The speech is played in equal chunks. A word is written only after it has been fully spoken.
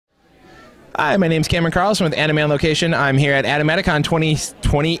Hi, my name's Cameron Carlson with Anime on Location. I'm here at Animatic Con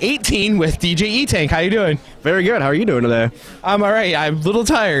 2018 with DJ E-Tank. How you doing? Very good. How are you doing today? I'm all right. I'm a little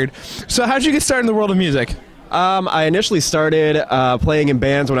tired. So how'd you get started in the world of music? I initially started playing in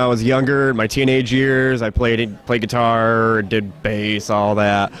bands when I was younger, in my teenage years. I played guitar, did bass, all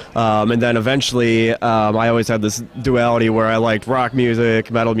that. And then eventually I always had this duality where I liked rock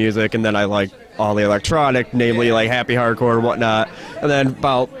music, metal music, and then I liked all the electronic, namely like happy hardcore and whatnot. And then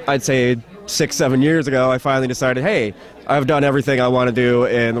about, I'd say, 6-7 years ago, I finally decided, hey, I've done everything I want to do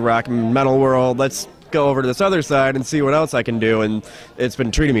in the rock and metal world. Let's go over to this other side and see what else I can do. And it's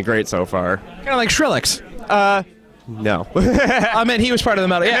been treating me great so far. Kind of like Skrillex. No. I meant he was part of the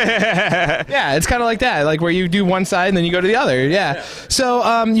metal. Yeah, yeah, it's kind of like that, like where you do one side and then you go to the other. Yeah.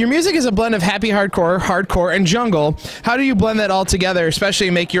 So your music is a blend of happy hardcore, and jungle. How do you blend that all together,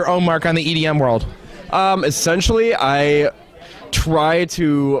 especially make your own mark on the EDM world? Essentially, I try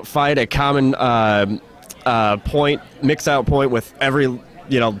to find a common mix-out point with every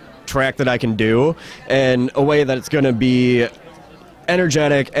track that I can do, in a way that it's going to be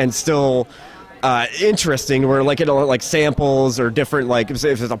energetic and still interesting, where like it'll like samples or different, like if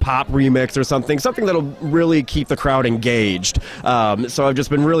it's a pop remix or something that'll really keep the crowd engaged. So I've just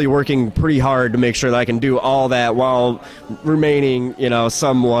been really working pretty hard to make sure that I can do all that while remaining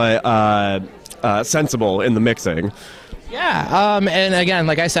somewhat sensible in the mixing. Yeah, and again,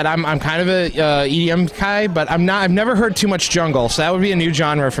 like I said, I'm kind of a EDM guy, but I've never heard too much jungle, so that would be a new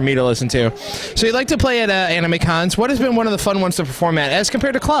genre for me to listen to. So you like to play at anime cons. What has been one of the fun ones to perform at as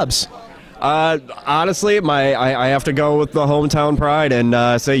compared to clubs? Honestly, I have to go with the hometown pride and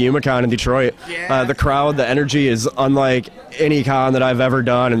say YumaCon in Detroit. Yeah. The crowd, the energy is unlike any con that I've ever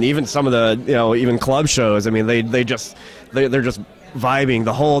done, and even some of the even club shows. I mean, they're just vibing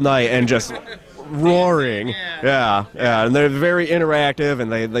the whole night and just roaring. Yeah, and they're very interactive,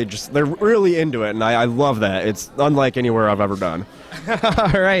 and they're really into it, and I love that. It's unlike anywhere I've ever done.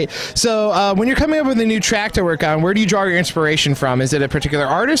 All right. So when you're coming up with a new track to work on, where do you draw your inspiration from? Is it a particular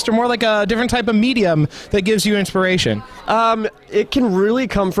artist or more like a different type of medium that gives you inspiration? It can really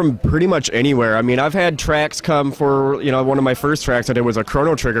come from pretty much anywhere. I mean, I've had tracks come for, one of my first tracks I did was a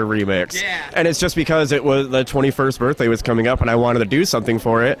Chrono Trigger remix. Yeah. And it's just because it was the 21st birthday was coming up and I wanted to do something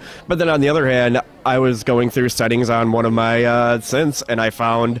for it. But then on the other hand, I was going through settings on one of my synths and I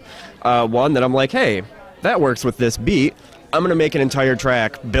found one that I'm like, hey, that works with this beat. I'm going to make an entire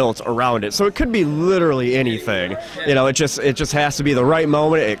track built around it. So it could be literally anything. It just has to be the right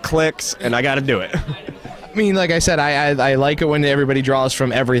moment, it clicks, and I got to do it. I mean, like I said, I like it when everybody draws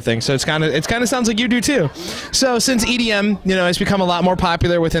from everything. So it's kind of sounds like you do too. So since EDM, has become a lot more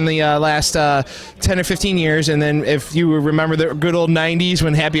popular within the last 10 or 15 years, and then if you remember the good old 90s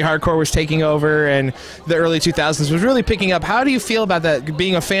when happy hardcore was taking over and the early 2000s was really picking up, how do you feel about that,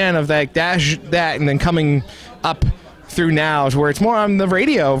 being a fan of that and then coming up through now to where it's more on the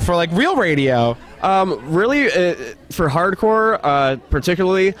radio, for like real radio? Really, for hardcore,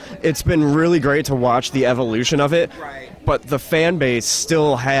 particularly, it's been really great to watch the evolution of it. Right. But the fan base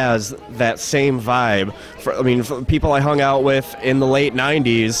still has that same vibe. For people I hung out with in the late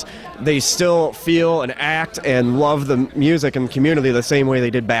 90s, they still feel and act and love the music and community the same way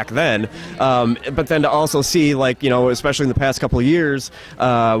they did back then. But then to also see, especially in the past couple of years,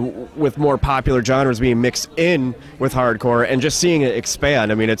 with more popular genres being mixed in with hardcore and just seeing it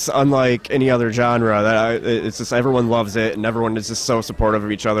expand. I mean, it's unlike any other genre. It's just everyone loves it and everyone is just so supportive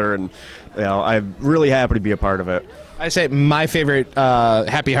of each other. And I'm really happy to be a part of it. I say my favorite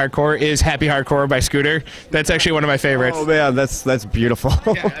happy hardcore is Happy Hardcore by Scooter. That's actually one of my favorites. Oh man, that's beautiful.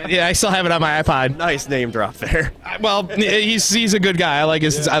 Yeah, I still have it on my iPod. Nice name drop there. Well, he's a good guy. I like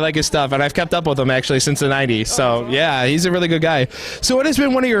his stuff, and I've kept up with him actually since the 90s. So yeah, he's a really good guy. So what has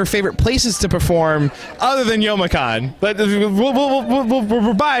been one of your favorite places to perform other than YomaCon? But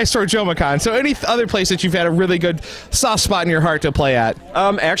we're biased towards YomaCon. So any other place that you've had a really good soft spot in your heart to play at?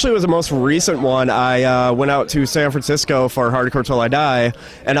 Actually, it was the most recent one. I went out to San Francisco for Hardcore Till I Die,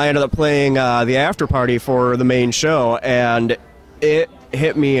 and I ended up playing the after party for the main show, and it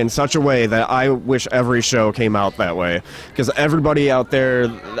hit me in such a way that I wish every show came out that way, because everybody out there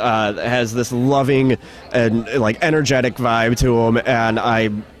has this loving and energetic vibe to them, and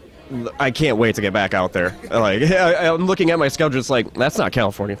I can't wait to get back out there. I'm looking at my schedule, it's like, that's not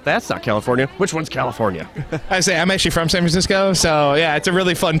California. That's not California. Which one's California? I say, I'm actually from San Francisco, so yeah, it's a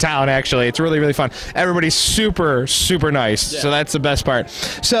really fun town, actually. It's really, really fun. Everybody's super, super nice, so that's the best part.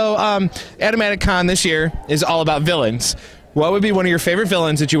 So Animatic Con this year is all about villains. What would be one of your favorite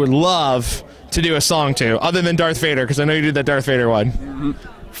villains that you would love to do a song to, other than Darth Vader, because I know you did that Darth Vader one?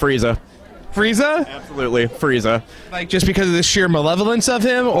 Frieza. Frieza? Absolutely, Frieza. Like just because of the sheer malevolence of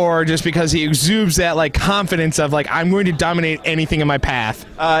him, or just because he exudes that like confidence of like I'm going to dominate anything in my path?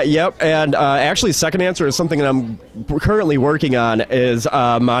 Yep, and actually, second answer is something that I'm currently working on is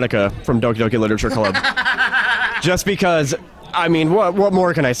Monica from Doki Doki Literature Club. Just because, I mean, what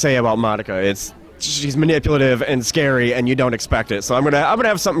more can I say about Monica? She's manipulative and scary, and you don't expect it. So I'm gonna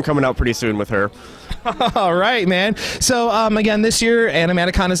have something coming out pretty soon with her. All right, man. So again, this year,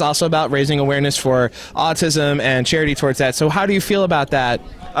 Animatic Con is also about raising awareness for autism and charity towards that. So how do you feel about that?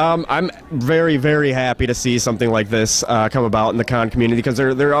 I'm very, very happy to see something like this come about in the con community, because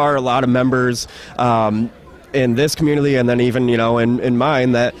there are a lot of members in this community, and then even in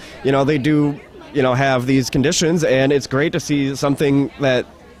mine, that they do have these conditions, and it's great to see something that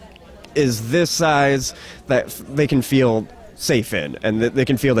is this size that they can feel safe in, and that they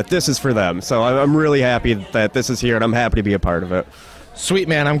can feel that this is for them. So I'm really happy that this is here, and I'm happy to be a part of it. Sweet,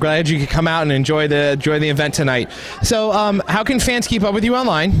 man. I'm glad you could come out and enjoy the event tonight. So how can fans keep up with you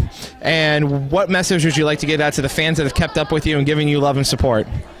online, and what message would you like to get out to the fans that have kept up with you and giving you love and support?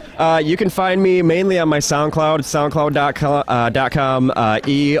 You can find me mainly on my SoundCloud, soundcloud.com,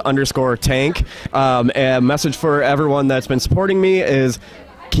 E_tank. And a message for everyone that's been supporting me is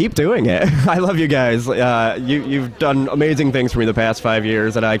keep doing it. I love you guys. You've done amazing things for me the past 5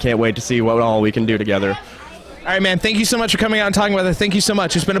 years, and I can't wait to see what all we can do together. All right, man. Thank you so much for coming out and talking with us. Thank you so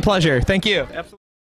much. It's been a pleasure. Thank you. Absolutely.